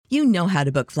You know how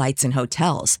to book flights and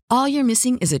hotels. All you're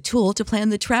missing is a tool to plan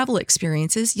the travel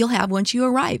experiences you'll have once you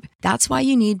arrive. That's why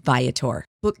you need Viator.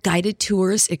 Book guided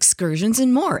tours, excursions,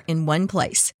 and more in one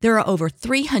place. There are over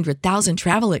 300,000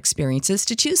 travel experiences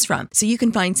to choose from, so you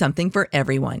can find something for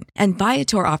everyone. And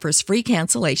Viator offers free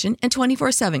cancellation and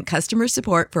 24/7 customer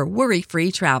support for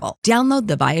worry-free travel. Download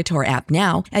the Viator app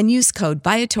now and use code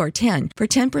Viator10 for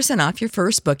 10% off your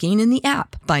first booking in the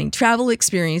app. Find travel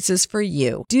experiences for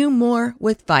you. Do more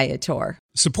with Viator.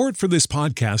 Support for this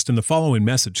podcast and the following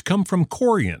message come from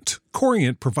Corient.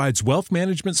 Corient provides wealth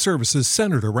management services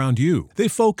centered around you. They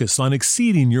focus on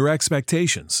exceeding your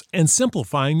expectations and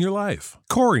simplifying your life.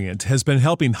 Corient has been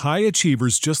helping high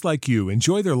achievers just like you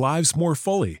enjoy their lives more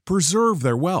fully, preserve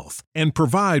their wealth, and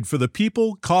provide for the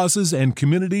people, causes, and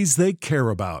communities they care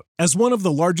about. As one of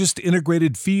the largest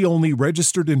integrated fee-only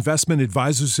registered investment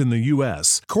advisors in the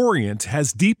U.S., Corient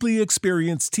has deeply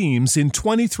experienced teams in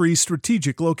 23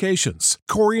 strategic locations.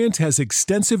 Corient has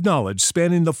extensive knowledge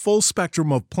spanning the full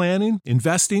spectrum of planning,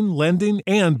 investing, lending,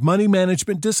 and money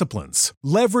management disciplines.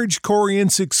 Leverage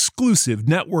Corient's exclusive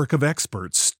network of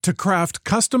experts to craft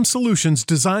custom solutions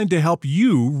designed to help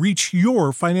you reach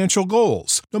your financial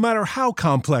goals, no matter how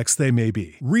complex they may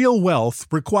be. Real wealth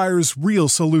requires real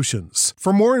solutions.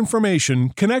 For more information,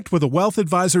 connect with a wealth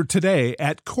advisor today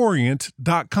at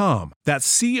Corient.com.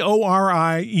 That's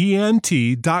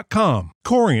Corient.com.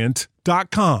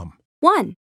 Corient.com.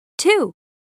 1, 2,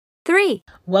 3.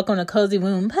 Welcome to Cozy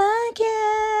Womb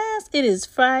Podcast. It is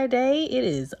Friday. It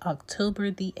is October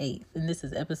the 8th, and this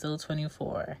is episode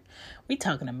 24. We're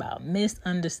talking about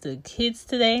misunderstood kids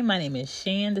today. My name is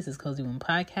Shan. This is Cozy Womb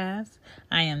Podcast.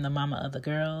 I am the mama of the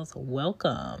girls.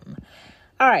 Welcome.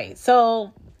 All right,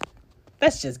 so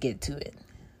let's just get to it.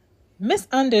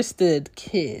 Misunderstood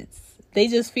kids. They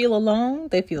just feel alone.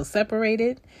 They feel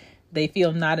separated. They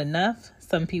feel not enough.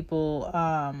 Some people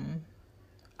are,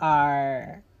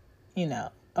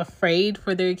 afraid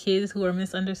for their kids who are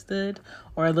misunderstood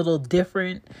or a little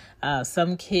different.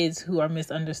 Some kids who are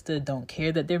misunderstood don't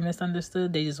care that they're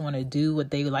misunderstood. They just want to do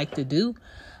what they like to do.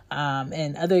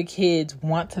 And other kids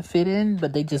want to fit in,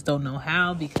 but they just don't know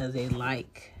how because they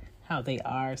like how they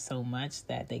are so much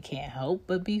that they can't help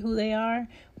but be who they are,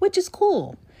 which is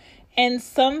cool. And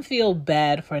some feel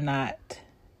bad for not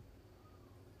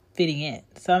fitting in.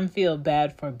 Some feel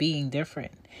bad for being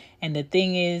different. And the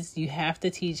thing is, you have to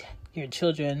teach your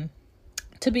children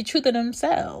to be true to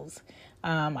themselves.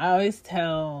 I always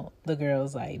tell the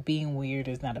girls, being weird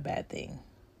is not a bad thing.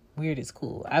 Weird is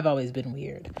cool. I've always been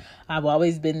weird. I've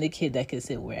always been the kid that could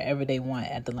sit wherever they want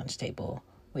at the lunch table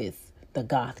with the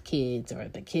goth kids or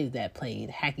the kids that played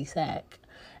hacky sack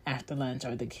after lunch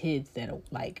or the kids that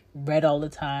read all the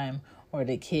time or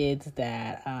the kids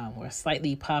that were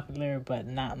slightly popular but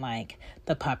not like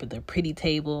the popular pretty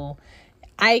table.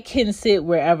 I can sit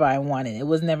wherever I wanted. It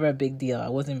was never a big deal. I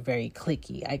wasn't very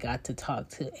cliquey. I got to talk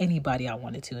to anybody I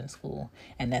wanted to in school.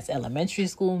 And that's elementary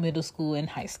school, middle school, and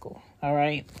high school. All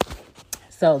right.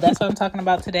 So that's what I'm talking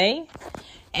about today.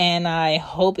 And I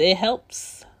hope it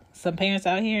helps some parents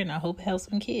out here. And I hope it helps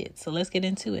some kids. So let's get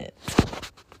into it.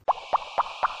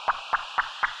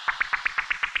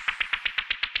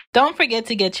 Don't forget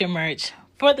to get your merch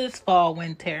for this fall,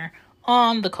 winter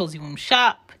on the Cozy Womb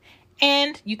shop.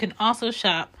 And you can also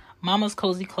shop Mama's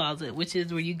Cozy Closet, which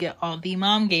is where you get all the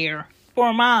mom gear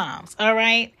for moms. All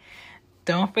right.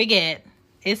 Don't forget,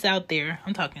 it's out there.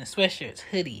 I'm talking sweatshirts,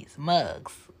 hoodies,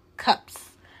 mugs,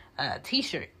 cups,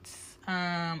 t-shirts,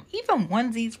 even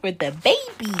onesies for the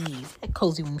babies at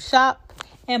Cozy Womb Shop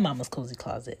and Mama's Cozy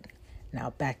Closet.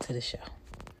 Now back to the show.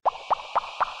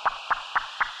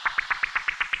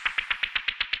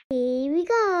 Here we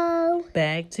go.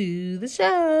 Back to the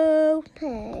show.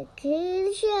 Back to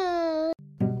the show.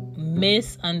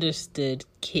 Misunderstood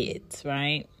kids,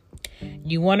 right?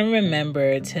 You want to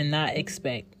remember to not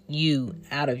expect you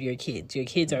out of your kids. Your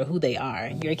kids are who they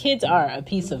are. Your kids are a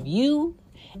piece of you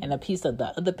and a piece of the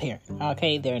other parent,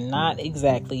 okay? They're not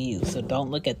exactly you, so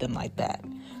don't look at them like that.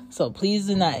 So please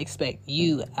do not expect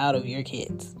you out of your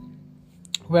kids.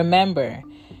 Remember,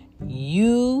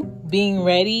 you being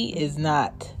ready is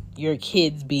not your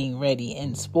kids being ready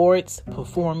in sports,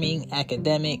 performing,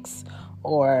 academics,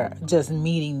 or just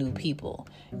meeting new people.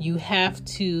 You have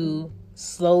to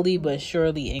slowly but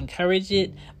surely encourage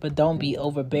it, but don't be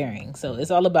overbearing. So it's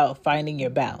all about finding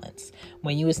your balance.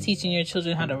 When you was teaching your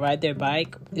children how to ride their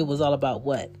bike, it was all about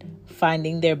what?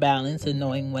 Finding their balance and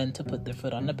knowing when to put their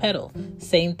foot on the pedal.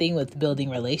 Same thing with building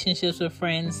relationships with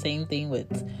friends. Same thing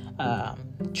with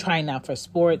trying out for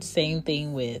sports. Same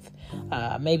thing with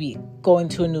maybe going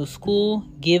to a new school.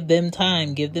 Give them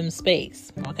time. Give them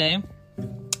space. Okay?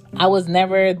 I was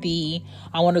never the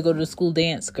I want to go to the school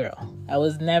dance girl. I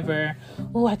was never,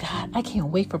 oh my God, I can't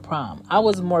wait for prom. I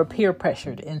was more peer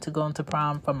pressured into going to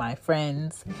prom from my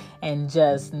friends and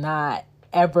just not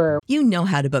ever. You know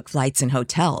how to book flights and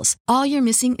hotels. All you're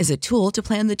missing is a tool to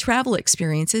plan the travel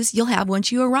experiences you'll have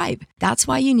once you arrive. That's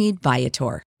why you need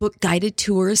Viator. Book guided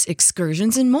tours,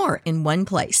 excursions, and more in one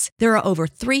place. There are over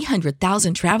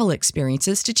 300,000 travel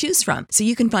experiences to choose from, so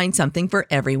you can find something for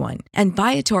everyone. And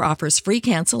Viator offers free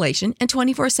cancellation and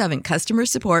 24/7 customer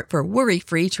support for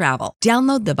worry-free travel.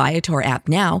 Download the Viator app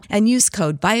now and use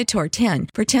code Viator10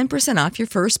 for 10% off your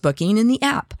first booking in the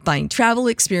app. Find travel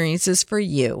experiences for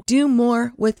you. Do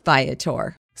more with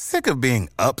Viator. Sick of being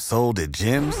upsold at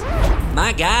gyms?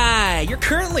 My guy, you're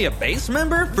currently a base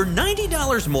member. For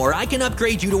 $90 more, I can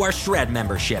upgrade you to our Shred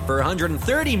membership. For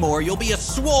 $130 more, you'll be a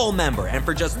Swole member. And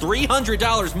for just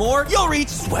 $300 more, you'll reach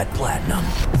Sweat Platinum.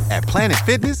 At Planet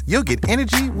Fitness, you'll get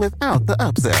energy without the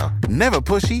upsell. Never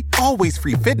pushy, always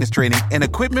free fitness training and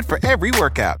equipment for every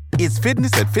workout. It's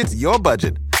fitness that fits your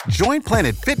budget. Join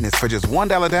Planet Fitness for just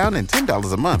 $1 down and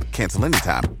 $10 a month. Cancel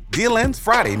anytime. Deal ends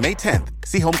Friday, May 10th.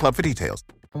 See Home Club for details.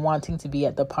 Wanting to be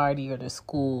at the party or the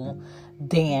school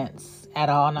dance at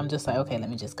all, and I'm just like, okay, let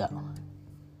me just go.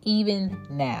 Even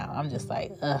now, I'm just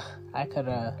like, I could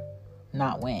have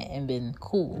not went and been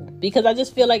cool, because I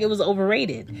just feel like it was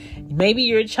overrated. Maybe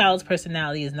your child's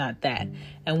personality is not that,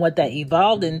 and what that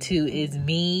evolved into is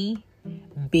me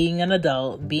being an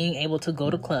adult, being able to go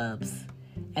to clubs,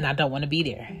 and I don't want to be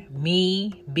there.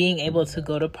 Me being able to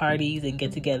go to parties and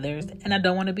get-togethers, and I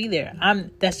don't want to be there.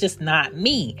 That's just not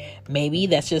me. Maybe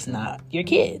that's just not your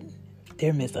kid.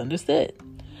 They're misunderstood.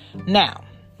 Now,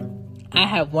 I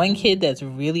have one kid that's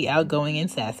really outgoing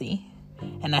and sassy,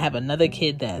 and I have another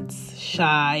kid that's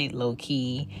shy,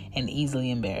 low-key, and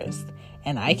easily embarrassed.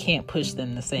 And I can't push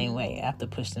them the same way. I have to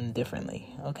push them differently,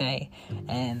 okay?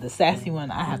 And the sassy one,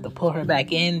 I have to pull her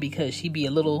back in because she be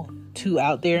a little too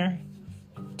out there,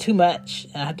 too much.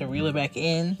 I have to reel her back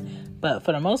in. But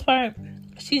for the most part,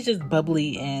 she's just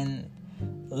bubbly and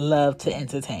love to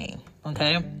entertain,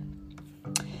 okay?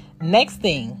 Next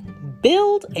thing,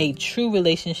 build a true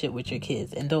relationship with your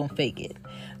kids and don't fake it.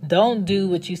 Don't do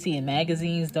what you see in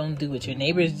magazines. Don't do what your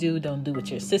neighbors do. Don't do what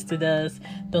your sister does.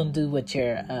 Don't do what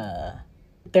your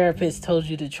therapist told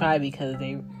you to try because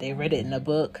they read it in a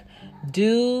book.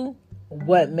 Do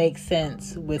what makes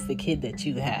sense with the kid that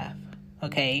you have.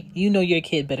 Okay, you know your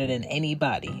kid better than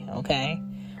anybody, okay?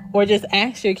 Or just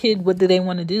ask your kid, what do they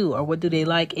want to do? Or what do they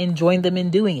like? And join them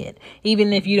in doing it.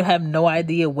 Even if you have no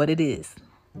idea what it is.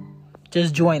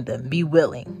 Just join them. Be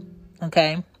willing,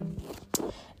 okay?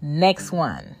 Next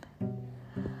one.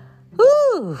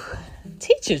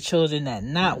 Teach your children that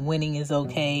not winning is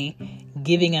okay.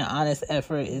 Giving an honest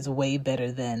effort is way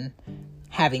better than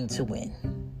having to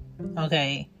win,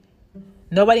 okay?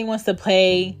 Nobody wants to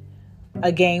play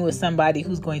a game with somebody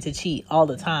who's going to cheat all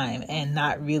the time and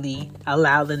not really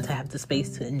allow them to have the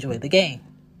space to enjoy the game.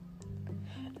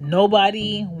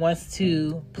 Nobody wants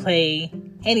to play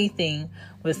anything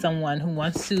with someone who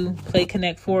wants to play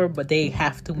Connect Four, but they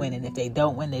have to win. And if they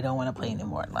don't win, they don't want to play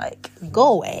anymore. Like,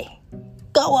 go away.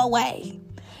 Go away.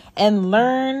 And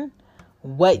learn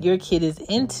what your kid is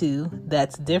into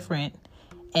that's different.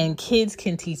 And kids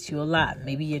can teach you a lot.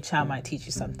 Maybe your child might teach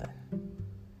you something.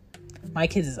 My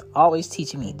kids is always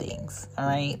teaching me things, all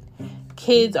right?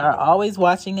 Kids are always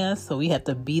watching us, so we have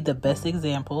to be the best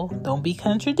example. Don't be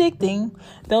contradicting.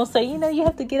 Don't say, you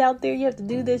have to get out there, you have to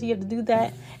do this, you have to do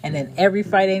that. And then every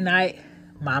Friday night,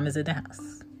 mom is in the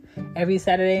house. Every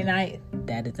Saturday night,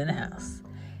 dad is in the house.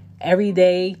 Every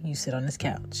day, you sit on this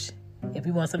couch. If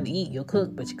you want something to eat, you'll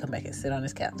cook, but you come back and sit on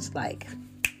this couch. Like,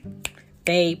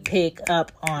 they pick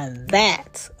up on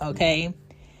that, okay?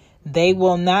 They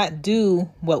will not do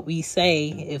what we say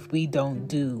if we don't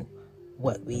do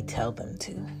what we tell them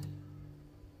to.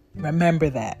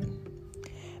 Remember that.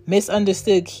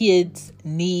 Misunderstood kids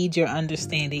need your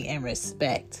understanding and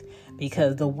respect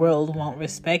because the world won't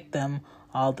respect them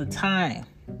all the time.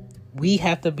 We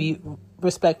have to be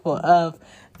respectful of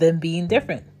them being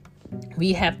different.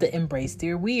 We have to embrace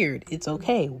their weird. It's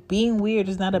okay. Being weird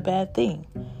is not a bad thing.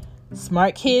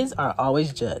 Smart kids are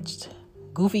always judged.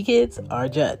 Goofy kids are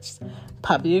judged.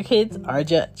 Popular kids are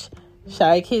judged.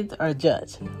 Shy kids are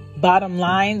judged. Bottom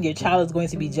line, your child is going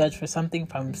to be judged for something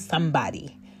from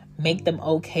somebody. Make them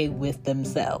okay with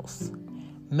themselves.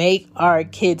 Make our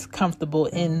kids comfortable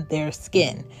in their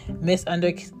skin.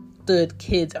 Misunderstood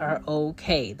kids are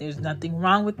okay. There's nothing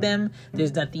wrong with them.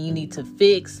 There's nothing you need to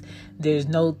fix. There's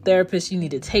no therapist you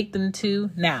need to take them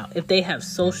to. Now, if they have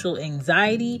social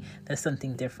anxiety, that's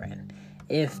something different.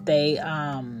 If they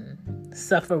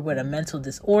suffer with a mental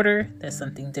disorder, that's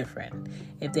something different.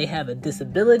 If they have a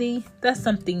disability, that's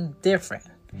something different.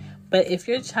 But if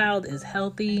your child is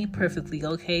healthy, perfectly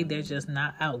okay, they're just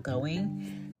not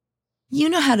outgoing. You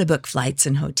know how to book flights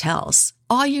and hotels.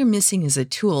 All you're missing is a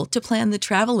tool to plan the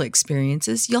travel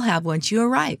experiences you'll have once you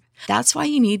arrive. That's why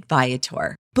you need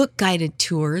Viator. Book guided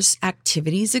tours,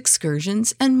 activities,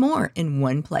 excursions, and more in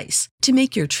one place to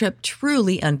make your trip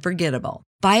truly unforgettable.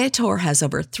 Viator has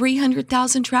over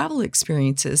 300,000 travel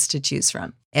experiences to choose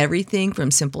from. Everything from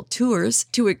simple tours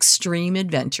to extreme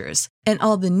adventures and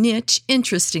all the niche,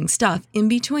 interesting stuff in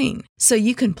between. So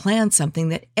you can plan something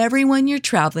that everyone you're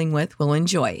traveling with will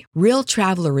enjoy. Real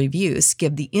traveler reviews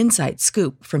give the inside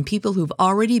scoop from people who've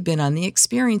already been on the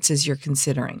experiences you're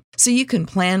considering. So you can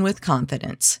plan with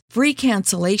confidence. Free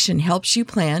cancellation helps you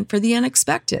plan for the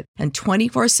unexpected. And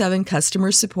 24/7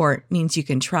 customer support means you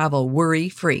can travel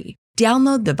worry-free.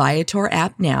 Download the Viator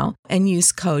app now and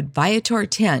use code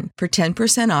Viator10 for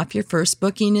 10% off your first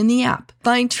booking in the app.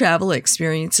 Find travel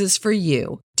experiences for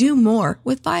you. Do more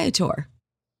with Viator.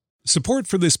 Support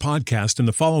for this podcast and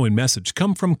the following message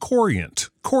come from Corient.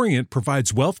 Corient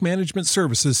provides wealth management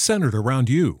services centered around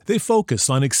you. They focus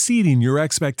on exceeding your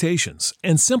expectations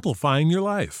and simplifying your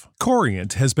life.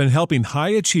 Corient has been helping high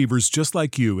achievers just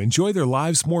like you enjoy their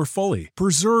lives more fully,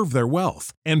 preserve their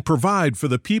wealth, and provide for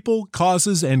the people,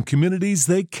 causes, and communities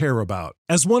they care about.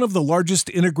 As one of the largest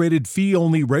integrated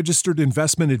fee-only registered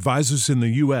investment advisors in the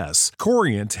U.S.,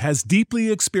 Corient has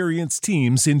deeply experienced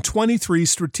teams in 23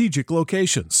 strategic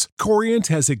locations. Corient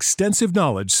has extensive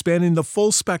knowledge spanning the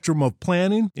full spectrum of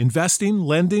planning, investing,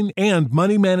 lending, and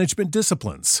money management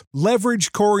disciplines.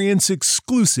 Leverage Corient's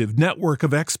exclusive network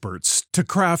of experts to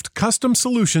craft custom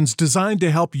solutions designed to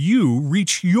help you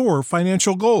reach your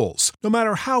financial goals, no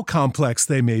matter how complex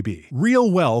they may be.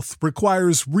 Real wealth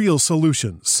requires real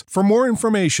solutions. For more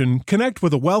information, connect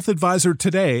with a wealth advisor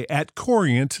today at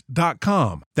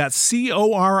Corient.com. That's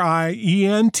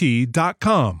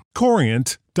Corient.com.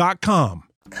 Corient.com.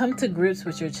 Come to grips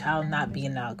with your child not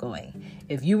being outgoing.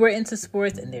 If you were into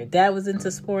sports and their dad was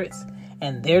into sports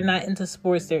and they're not into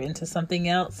sports, they're into something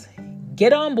else,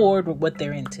 get on board with what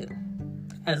they're into,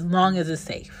 as long as it's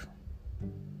safe.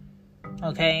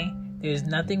 Okay? There's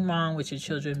nothing wrong with your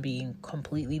children being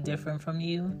completely different from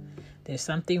you. There's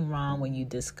something wrong when you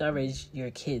discourage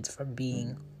your kids from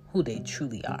being who they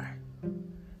truly are.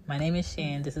 My name is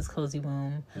Shan. This is Cozy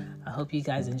Womb. I hope you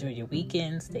guys enjoy your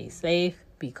weekend. Stay safe.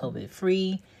 Be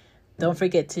COVID-free. Don't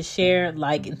forget to share,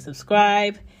 like, and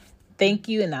subscribe. Thank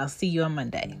you, and I'll see you on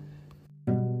Monday.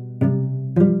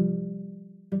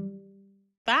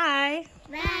 Bye.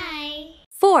 Bye.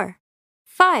 4,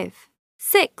 5,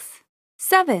 6,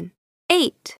 7, 8.